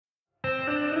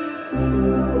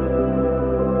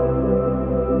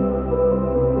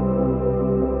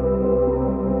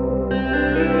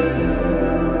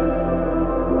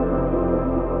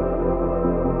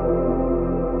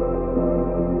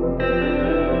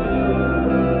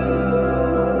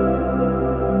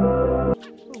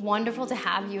wonderful to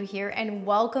have you here, and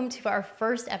welcome to our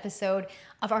first episode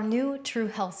of our new True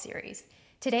Health series.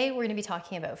 Today, we're going to be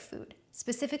talking about food,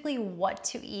 specifically what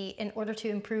to eat in order to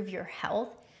improve your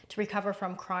health, to recover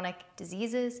from chronic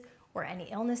diseases or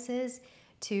any illnesses,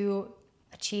 to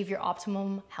achieve your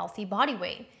optimum healthy body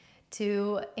weight,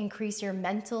 to increase your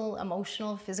mental,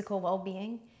 emotional, physical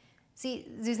well-being. See,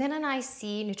 Zuzana and I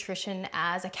see nutrition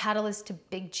as a catalyst to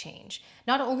big change,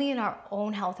 not only in our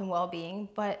own health and well-being,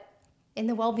 but in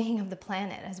the well-being of the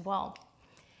planet as well.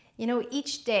 You know,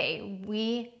 each day,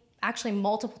 we actually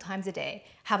multiple times a day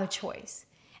have a choice.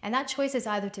 And that choice is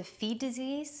either to feed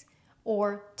disease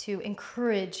or to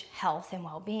encourage health and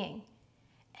well-being.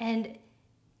 And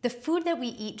the food that we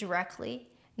eat directly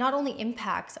not only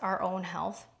impacts our own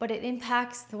health, but it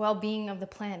impacts the well-being of the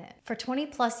planet. For 20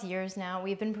 plus years now,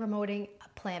 we've been promoting a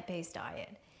plant-based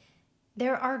diet.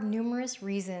 There are numerous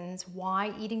reasons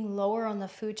why eating lower on the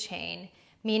food chain,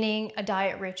 meaning a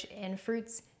diet rich in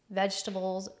fruits,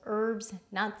 vegetables, herbs,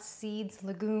 nuts, seeds,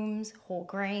 legumes, whole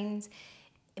grains,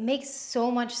 it makes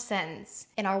so much sense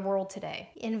in our world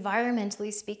today.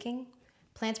 Environmentally speaking,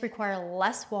 plants require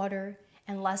less water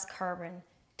and less carbon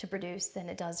to produce than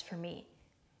it does for meat.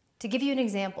 To give you an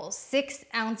example, 6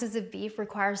 ounces of beef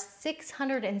requires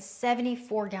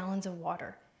 674 gallons of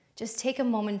water. Just take a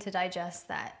moment to digest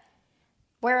that.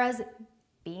 Whereas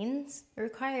beans, it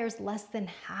requires less than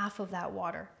half of that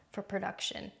water for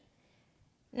production.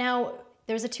 Now,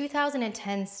 there's a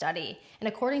 2010 study, and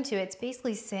according to it, it's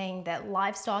basically saying that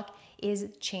livestock is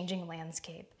changing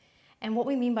landscape. And what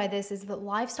we mean by this is the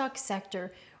livestock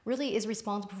sector really is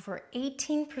responsible for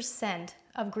 18%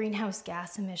 of greenhouse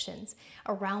gas emissions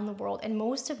around the world, and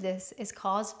most of this is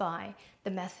caused by the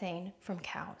methane from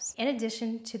cows. In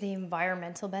addition to the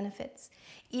environmental benefits,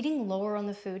 eating lower on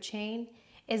the food chain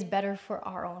is better for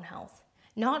our own health.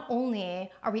 Not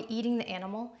only are we eating the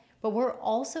animal, but we're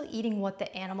also eating what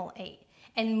the animal ate.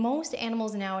 And most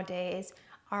animals nowadays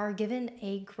are given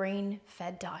a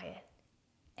grain-fed diet.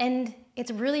 And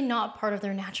it's really not part of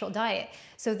their natural diet.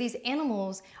 So these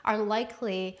animals are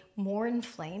likely more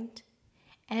inflamed,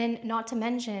 and not to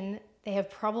mention, they have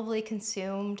probably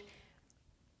consumed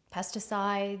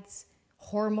pesticides,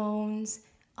 hormones,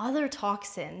 other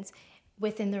toxins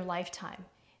within their lifetime.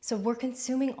 So we're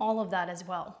consuming all of that as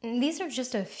well. And these are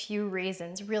just a few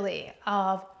reasons, really,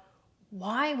 of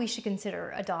why we should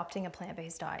consider adopting a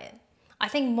plant-based diet. I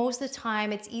think most of the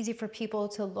time it's easy for people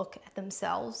to look at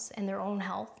themselves and their own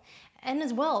health, and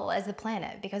as well as the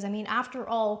planet, because I mean, after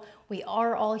all, we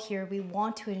are all here, we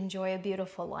want to enjoy a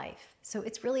beautiful life. So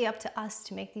it's really up to us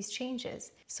to make these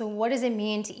changes. So what does it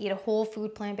mean to eat a whole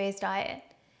food plant-based diet?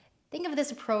 Think of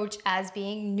this approach as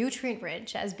being nutrient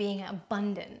rich, as being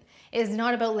abundant. It is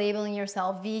not about labeling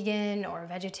yourself vegan or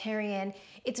vegetarian.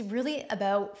 It's really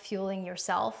about fueling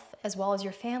yourself as well as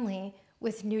your family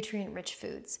with nutrient-rich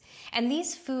foods. And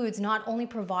these foods not only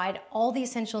provide all the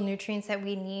essential nutrients that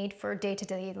we need for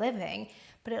day-to-day living,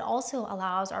 but it also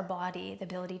allows our body the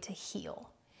ability to heal.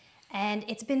 And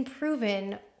it's been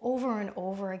proven over and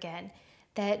over again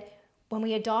that when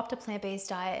we adopt a plant-based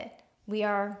diet, we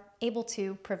are able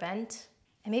to prevent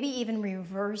and maybe even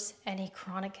reverse any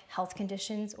chronic health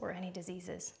conditions or any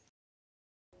diseases.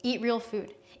 Eat real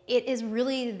food. It is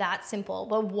really that simple,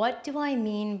 but what do I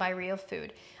mean by real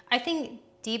food? I think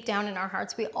deep down in our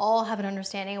hearts, we all have an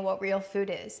understanding of what real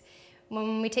food is.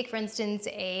 When we take, for instance,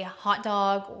 a hot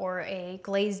dog or a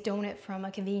glazed donut from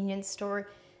a convenience store,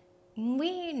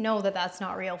 we know that that's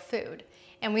not real food.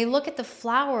 And we look at the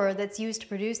flour that's used to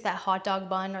produce that hot dog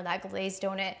bun or that glazed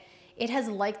donut, it has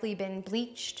likely been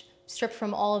bleached, stripped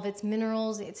from all of its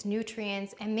minerals, its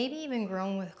nutrients, and maybe even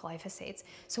grown with glyphosates.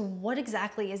 So what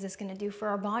exactly is this going to do for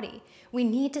our body? We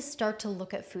need to start to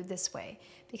look at food this way,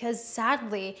 because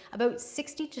sadly, about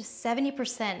 60 to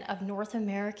 70% of North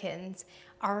Americans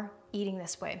are eating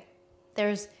this way.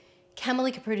 There's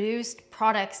chemically produced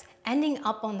products ending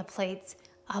up on the plates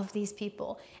of these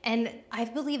people. And I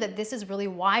believe that this is really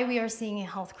why we are seeing a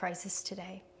health crisis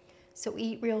today. So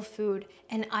eat real food,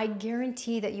 and I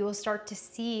guarantee that you will start to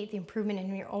see the improvement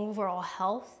in your overall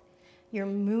health, your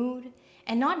mood,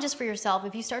 and not just for yourself.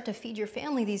 If you start to feed your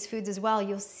family these foods as well,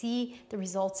 you'll see the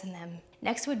results in them.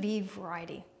 Next would be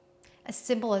variety. As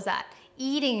simple as that.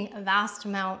 Eating a vast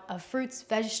amount of fruits,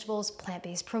 vegetables,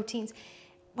 plant-based proteins.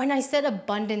 When I said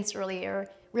abundance earlier,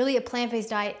 really a plant-based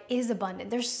diet is abundant.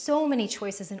 There's so many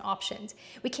choices and options.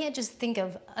 We can't just think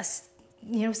of a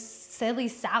silly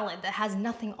salad that has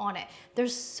nothing on it.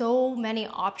 There's so many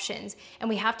options, and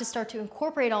we have to start to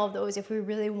incorporate all of those if we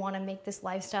really want to make this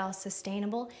lifestyle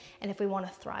sustainable and if we want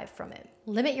to thrive from it.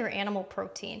 Limit your animal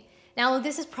protein. Now,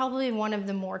 this is probably one of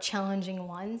the more challenging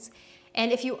ones,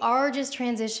 And if you are just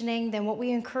transitioning, then what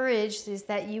we encourage is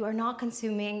that you are not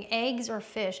consuming eggs or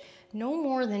fish no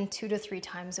more than 2 to 3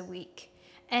 times a week.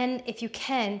 And if you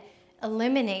can,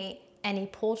 eliminate any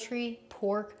poultry,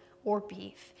 pork, or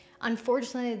beef.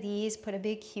 Unfortunately, these put a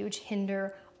big, huge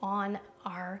hinder on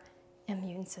our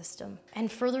immune system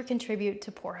and further contribute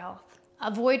to poor health.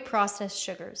 Avoid processed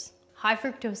sugars. High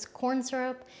fructose corn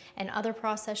syrup and other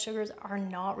processed sugars are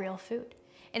not real food,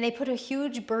 and they put a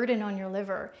huge burden on your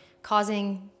liver,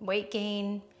 causing weight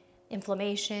gain,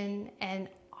 inflammation, and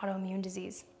autoimmune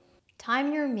disease.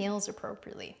 Time your meals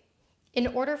appropriately. In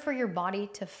order for your body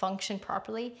to function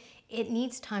properly, it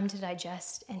needs time to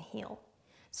digest and heal.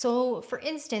 So for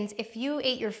instance, if you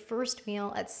ate your first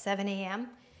meal at 7 a.m.,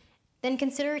 then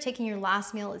consider taking your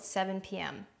last meal at 7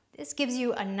 p.m. This gives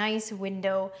you a nice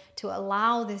window to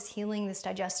allow this healing, this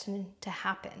digestion to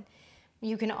happen.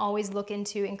 You can always look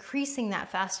into increasing that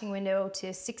fasting window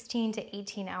to 16 to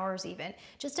 18 hours even,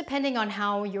 just depending on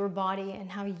how your body and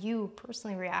how you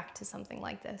personally react to something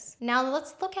like this. Now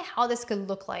let's look at how this could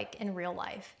look like in real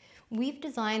life. We've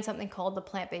designed something called the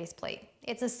plant-based plate.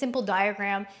 It's a simple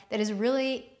diagram that is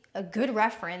really a good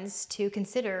reference to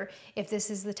consider if this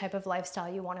is the type of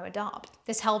lifestyle you want to adopt.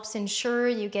 This helps ensure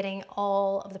you're getting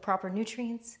all of the proper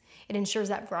nutrients. It ensures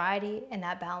that variety and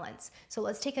that balance. So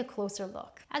let's take a closer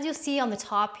look. As you'll see on the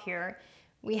top here,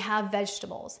 we have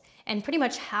vegetables, and pretty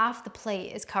much half the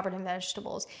plate is covered in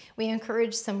vegetables. We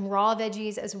encourage some raw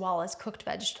veggies as well as cooked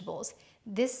vegetables.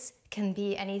 This can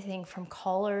be anything from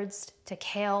collards to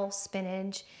kale,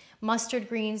 spinach, mustard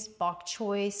greens, bok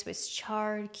choy, Swiss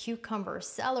chard, cucumber,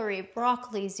 celery,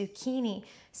 broccoli, zucchini,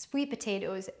 sweet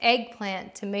potatoes,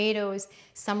 eggplant, tomatoes,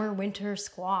 summer winter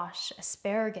squash,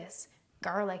 asparagus,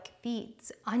 garlic,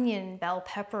 beets, onion, bell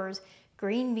peppers,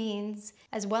 green beans,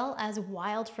 as well as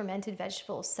wild fermented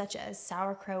vegetables such as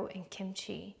sauerkraut and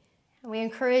kimchi. We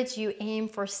encourage you aim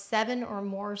for 7 or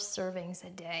more servings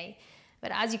a day.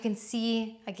 But as you can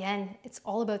see, again, it's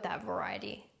all about that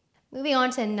variety. Moving on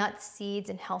to nuts, seeds,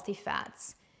 and healthy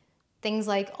fats. Things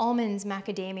like almonds,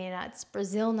 macadamia nuts,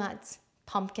 Brazil nuts,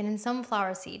 pumpkin and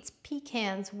sunflower seeds,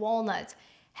 pecans, walnuts,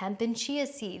 hemp and chia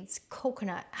seeds,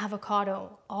 coconut,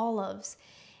 avocado, olives.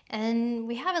 And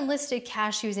we haven't listed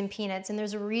cashews and peanuts, and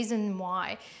there's a reason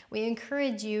why. We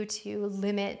encourage you to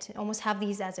limit, almost have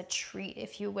these as a treat,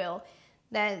 if you will,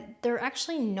 that they're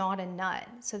actually not a nut.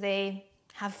 So they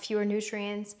have fewer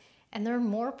nutrients, and they're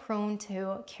more prone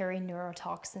to carry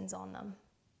neurotoxins on them.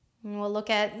 And we'll look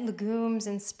at legumes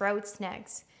and sprouts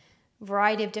next.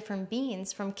 Variety of different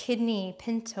beans from kidney,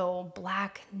 pinto,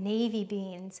 black, navy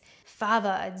beans,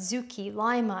 fava, adzuki,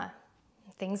 lima.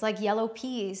 Things like yellow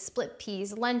peas, split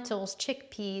peas, lentils,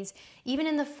 chickpeas, even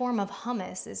in the form of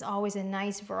hummus is always a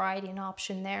nice variety and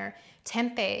option there.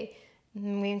 Tempeh,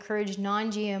 we encourage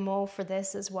non-GMO for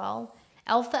this as well.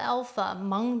 Alfalfa,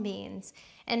 mung beans,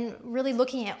 and really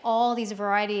looking at all these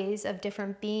varieties of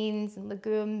different beans and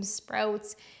legumes,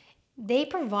 sprouts, they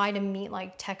provide a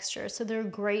meat-like texture, so they're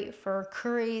great for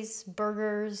curries,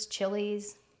 burgers,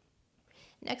 chilies.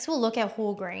 Next, we'll look at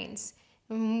whole grains.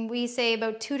 We say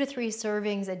about 2 to 3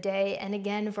 servings a day, and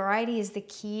again, variety is the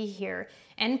key here,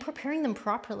 and preparing them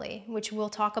properly, which we'll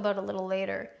talk about a little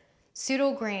later.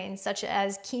 Pseudo grains such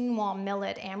as quinoa,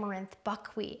 millet, amaranth,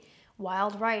 buckwheat,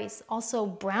 wild rice, also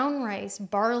brown rice,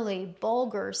 barley,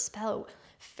 bulgur, spelt,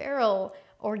 farro,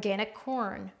 organic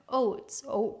corn, oats,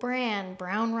 oat bran,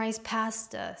 brown rice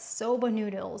pasta, soba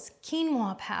noodles,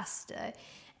 quinoa pasta,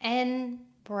 and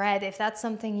bread. If that's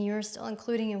something you're still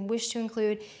including and wish to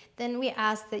include, then we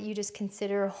ask that you just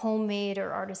consider homemade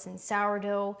or artisan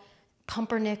sourdough,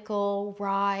 pumpernickel,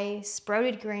 rye,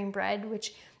 sprouted grain bread,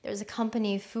 which there's a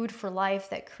company, Food for Life,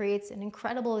 that creates an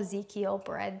incredible Ezekiel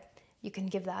bread. You can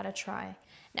give that a try.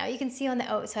 Now you can see on the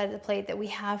outside of the plate that we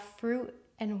have fruit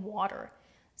and water.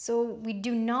 So we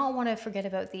do not want to forget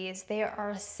about these. They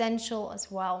are essential as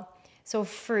well. So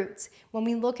fruits, when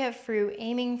we look at fruit,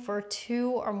 aiming for 2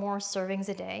 or more servings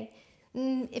a day.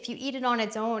 If you eat it on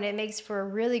its own, it makes for a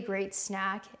really great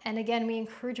snack. And again, we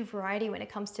encourage a variety when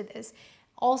it comes to this.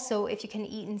 Also, if you can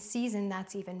eat in season,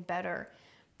 that's even better.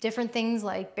 Different things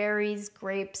like berries,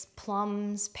 grapes,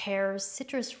 plums, pears,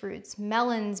 citrus fruits,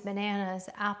 melons, bananas,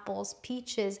 apples,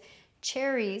 peaches,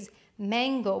 cherries,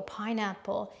 mango,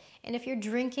 pineapple. And if you're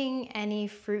drinking any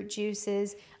fruit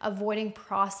juices, avoiding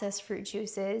processed fruit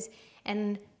juices,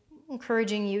 and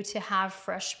encouraging you to have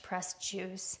fresh pressed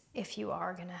juice if you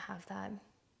are gonna have that.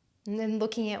 And then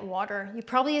looking at water, you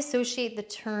probably associate the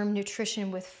term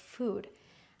nutrition with food.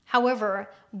 However,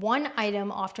 one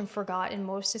item often forgot in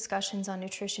most discussions on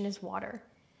nutrition is water.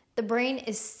 The brain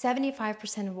is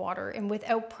 75% water, and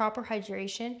without proper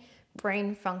hydration,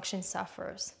 brain function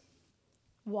suffers.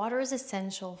 Water is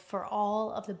essential for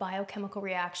all of the biochemical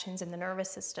reactions in the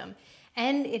nervous system,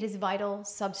 and it is vital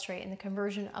substrate in the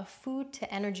conversion of food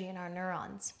to energy in our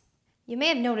neurons. You may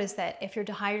have noticed that if you're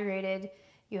dehydrated,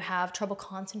 you have trouble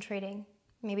concentrating,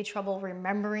 maybe trouble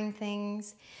remembering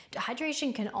things.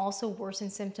 Dehydration can also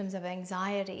worsen symptoms of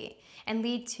anxiety and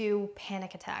lead to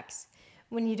panic attacks.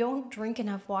 When you don't drink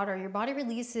enough water, your body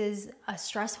releases a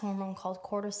stress hormone called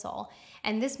cortisol,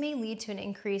 and this may lead to an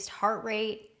increased heart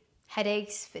rate,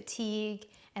 headaches, fatigue,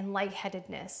 and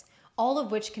lightheadedness, all of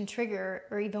which can trigger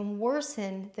or even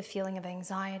worsen the feeling of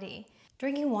anxiety.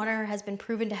 Drinking water has been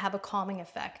proven to have a calming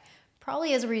effect,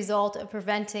 probably as a result of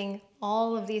preventing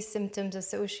all of these symptoms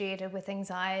associated with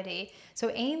anxiety. So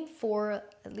aim for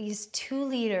at least 2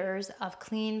 liters of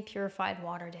clean, purified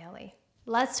water daily.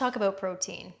 Let's talk about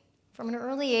protein. From an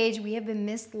early age, we have been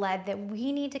misled that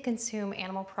we need to consume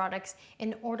animal products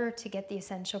in order to get the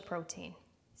essential protein.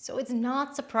 So it's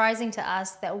not surprising to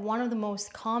us that one of the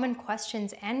most common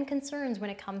questions and concerns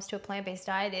when it comes to a plant-based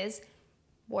diet is,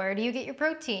 where do you get your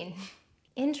protein?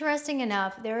 Interesting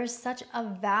enough, there is such a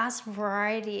vast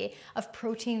variety of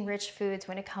protein-rich foods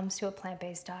when it comes to a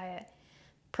plant-based diet.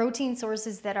 Protein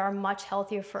sources that are much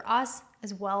healthier for us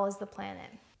as well as the planet.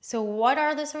 So what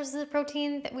are the sources of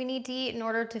protein that we need to eat in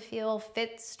order to feel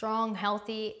fit, strong,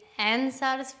 healthy, and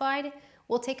satisfied?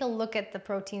 We'll take a look at the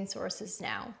protein sources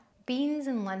now. Beans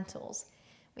and lentils.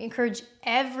 We encourage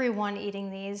everyone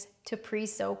eating these to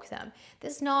pre-soak them.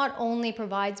 This not only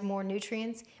provides more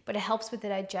nutrients, but it helps with the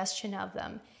digestion of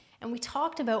them. And we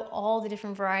talked about all the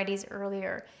different varieties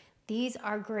earlier. These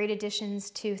are great additions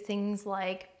to things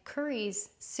like curries,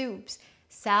 soups,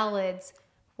 salads,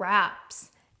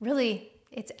 wraps. Really,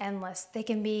 it's endless. They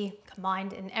can be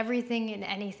combined in everything and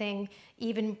anything.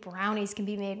 Even brownies can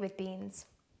be made with beans.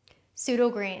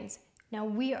 Pseudograins. Now,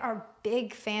 we are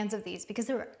big fans of these because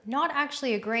they're not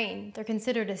actually a grain. They're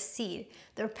considered a seed.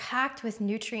 They're packed with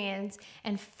nutrients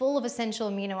and full of essential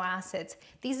amino acids.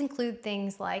 These include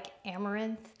things like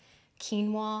amaranth,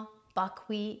 quinoa,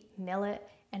 buckwheat, millet,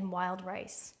 and wild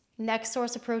rice. Next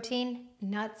source of protein,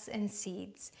 nuts and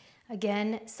seeds.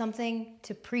 Again, something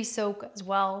to pre-soak as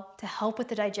well to help with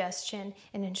the digestion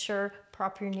and ensure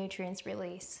proper nutrients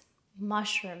release.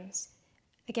 Mushrooms.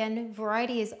 Again,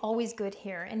 variety is always good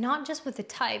here, and not just with the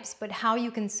types, but how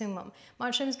you consume them.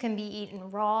 Mushrooms can be eaten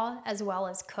raw as well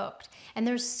as cooked, and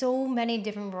there's so many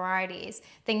different varieties.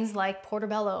 Things like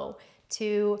portobello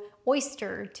to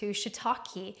oyster to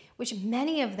shiitake, which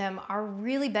many of them are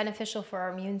really beneficial for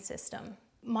our immune system.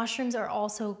 Mushrooms are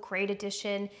also a great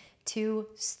addition to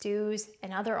stews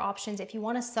and other options if you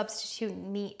want to substitute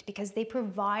meat because they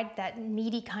provide that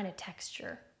meaty kind of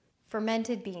texture.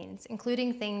 Fermented beans,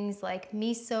 including things like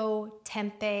miso,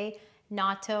 tempeh,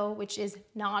 natto, which is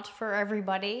not for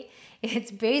everybody. It's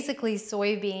basically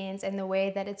soybeans, and the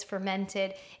way that it's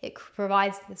fermented, it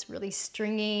provides this really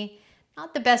stringy,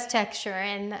 not the best texture,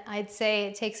 and I'd say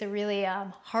it takes a really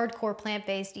hardcore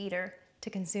plant-based eater to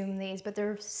consume these, but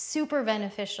they're super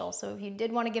beneficial. So if you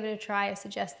did want to give it a try, I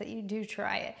suggest that you do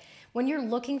try it. When you're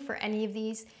looking for any of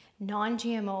these,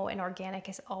 non-GMO and organic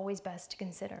is always best to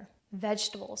consider.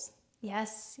 Vegetables.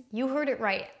 Yes, you heard it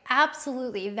right.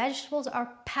 Absolutely. Vegetables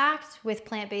are packed with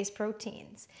plant-based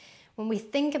proteins. When we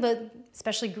think about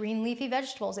especially green leafy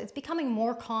vegetables, it's becoming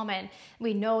more common.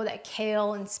 We know that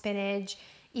kale and spinach,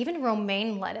 even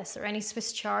romaine lettuce or any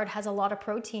Swiss chard has a lot of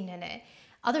protein in it.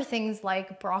 Other things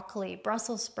like broccoli,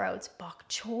 Brussels sprouts, bok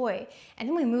choy. And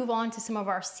then we move on to some of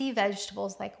our sea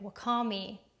vegetables like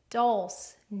wakame,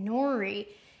 dulse, nori,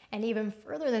 and even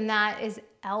further than that is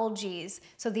algae.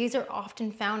 So these are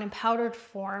often found in powdered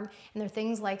form, and they're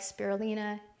things like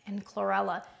spirulina and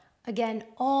chlorella. Again,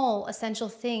 all essential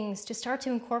things to start to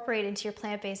incorporate into your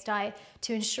plant-based diet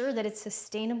to ensure that it's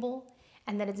sustainable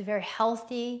and that it's very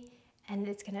healthy and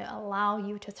it's going to allow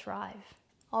you to thrive.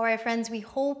 All right, friends, we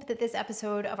hope that this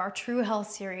episode of our True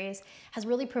Health series has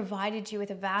really provided you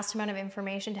with a vast amount of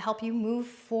information to help you move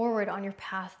forward on your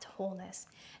path to wholeness.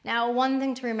 Now, one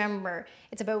thing to remember,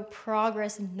 it's about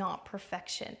progress, not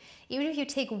perfection. Even if you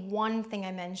take one thing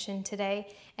I mentioned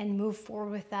today and move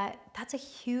forward with that, that's a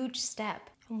huge step.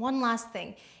 And one last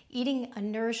thing, eating a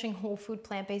nourishing whole food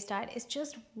plant-based diet is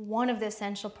just one of the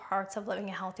essential parts of living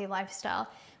a healthy lifestyle.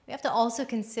 We have to also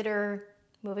consider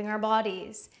moving our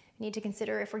bodies. We need to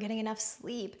consider if we're getting enough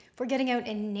sleep, if we're getting out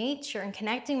in nature and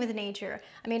connecting with nature.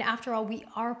 I mean, after all, we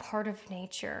are part of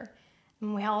nature.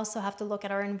 And we also have to look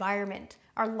at our environment,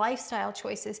 our lifestyle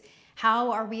choices.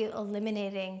 How are we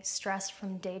eliminating stress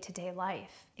from day-to-day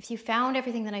life? If you found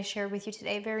everything that I shared with you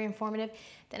today very informative,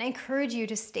 then I encourage you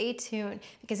to stay tuned,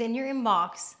 because in your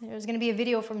inbox, there's going to be a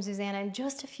video from Susanna in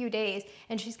just a few days,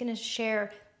 and she's going to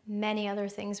share many other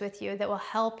things with you that will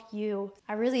help you.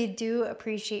 I really do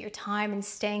appreciate your time and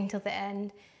staying till the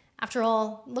end. After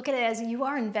all, look at it as you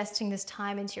are investing this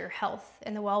time into your health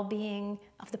and the well-being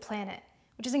of the planet,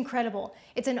 which is incredible.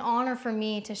 It's an honor for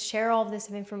me to share all of this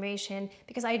information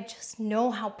because I just know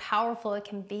how powerful it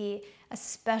can be,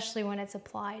 especially when it's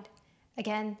applied.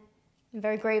 Again, I'm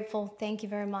very grateful. Thank you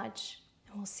very much,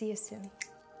 and we'll see you soon.